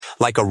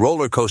Like a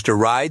roller coaster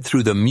ride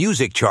through the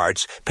music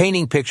charts,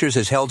 Painting Pictures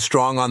has held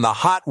strong on the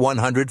Hot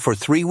 100 for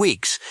 3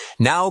 weeks,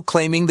 now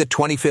claiming the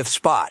 25th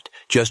spot.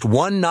 Just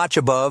one notch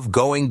above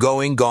Going,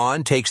 Going,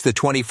 Gone takes the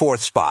 24th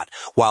spot,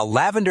 while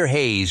Lavender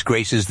Haze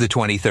graces the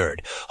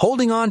 23rd.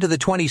 Holding on to the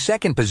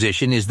 22nd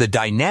position is the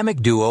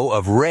dynamic duo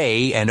of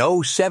Ray and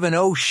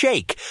 070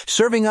 Shake,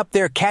 serving up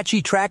their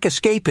catchy track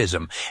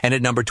Escapism. And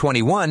at number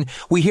 21,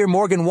 we hear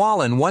Morgan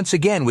Wallen once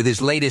again with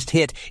his latest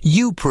hit,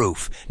 You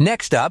Proof.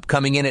 Next up,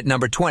 coming in at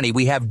number 20,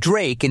 we have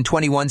Drake and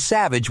 21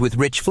 Savage with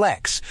Rich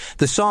Flex.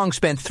 The song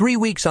spent 3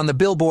 weeks on the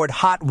Billboard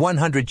Hot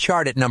 100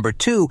 chart at number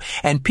 2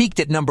 and peaked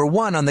at number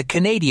 1 on the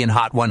Canadian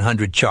Hot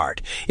 100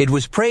 chart. It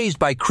was praised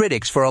by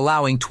critics for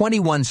allowing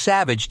 21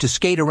 Savage to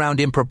skate around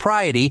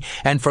impropriety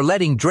and for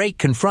letting Drake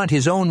confront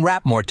his own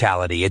rap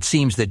mortality. It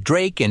seems that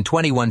Drake and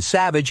 21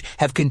 Savage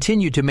have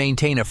continued to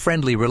maintain a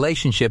friendly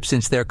relationship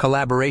since their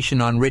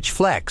collaboration on Rich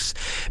Flex,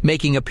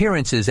 making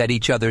appearances at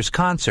each other's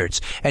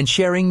concerts and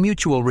sharing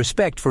mutual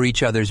respect for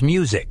each other's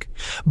music.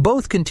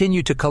 Both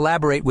continue to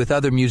collaborate with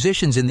other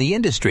musicians in the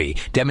industry,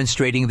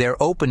 demonstrating their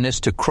openness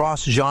to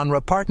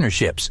cross-genre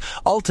partnerships.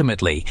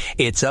 Ultimately,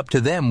 it's up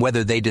to them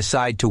whether they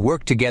decide to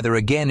work together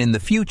again in the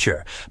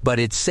future, but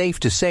it's safe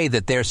to say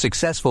that their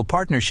successful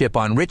partnership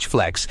on Rich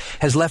Flex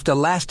has left a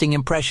lasting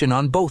impression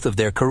on both of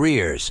their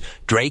careers.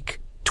 Drake,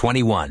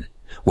 21.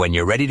 When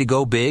you're ready to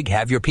go big,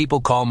 have your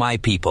people call my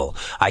people.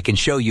 I can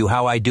show you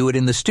how I do it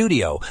in the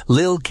studio.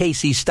 Lil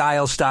Casey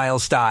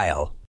style.